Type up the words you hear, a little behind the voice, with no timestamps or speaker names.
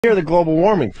Hear the global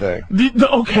warming thing.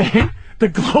 Okay, the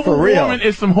global warming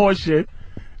is some horseshit,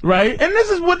 right? And this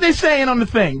is what they're saying on the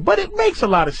thing, but it makes a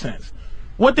lot of sense.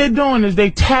 What they're doing is they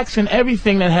taxing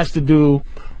everything that has to do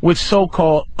with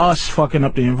so-called us fucking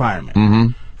up the environment.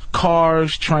 Mm-hmm.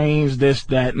 Cars, trains, this,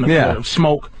 that, and the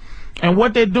smoke. And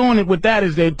what they're doing with that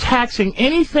is they're taxing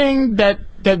anything that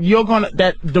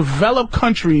developed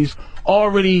countries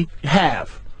already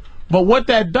have. But what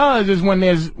that does is when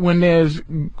they're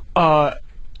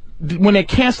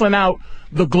canceling out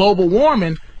the global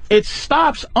warming, it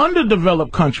stops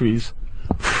underdeveloped countries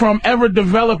from ever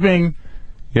developing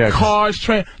cars,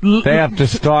 trains. They have to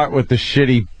start with the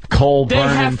shitty coal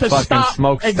burning fucking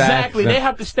smokestacks. Exactly. They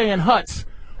have to stay in huts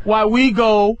while we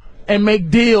go and make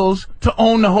deals to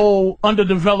own the whole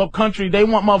underdeveloped country. They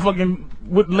want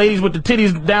motherfucking ladies with the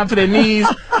titties down to their knees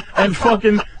and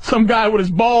fucking some guy with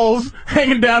his balls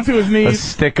hanging down to his knees. A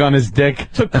stick on his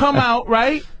dick. To come out,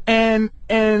 right? And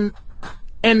to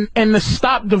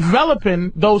stop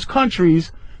developing those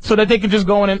countries so that they can just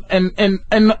go in and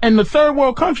the third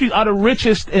world countries are the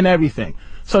richest in everything.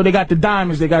 So they got the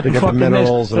diamonds, they got the fucking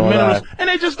minerals, and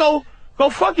they just go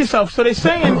fuck yourself. So they're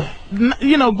saying,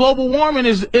 you know, global warming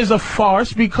is a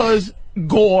farce because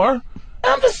Gore.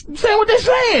 I'm just saying what they're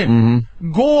saying.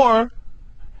 Mm-hmm. Gore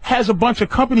has a bunch of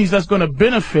companies that's going to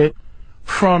benefit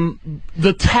from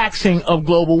the taxing of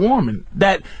global warming.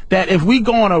 That if we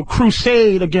go on a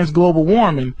crusade against global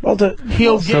warming, So he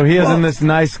isn't this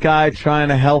nice guy trying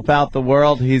to help out the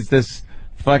world. He's this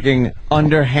fucking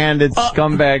underhanded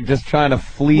scumbag just trying to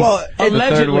fleece the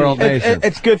third world nation.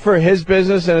 It's good for his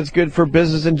business and it's good for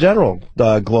business in general,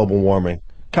 global warming.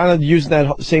 Kind of using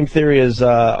that same theory as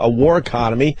a war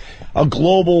economy, a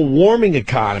global warming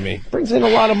economy. Brings in a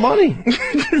lot of money.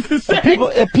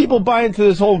 if people buy into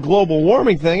this whole global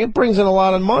warming thing, it brings in a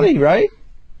lot of money, right?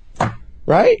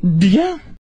 Right? Yeah.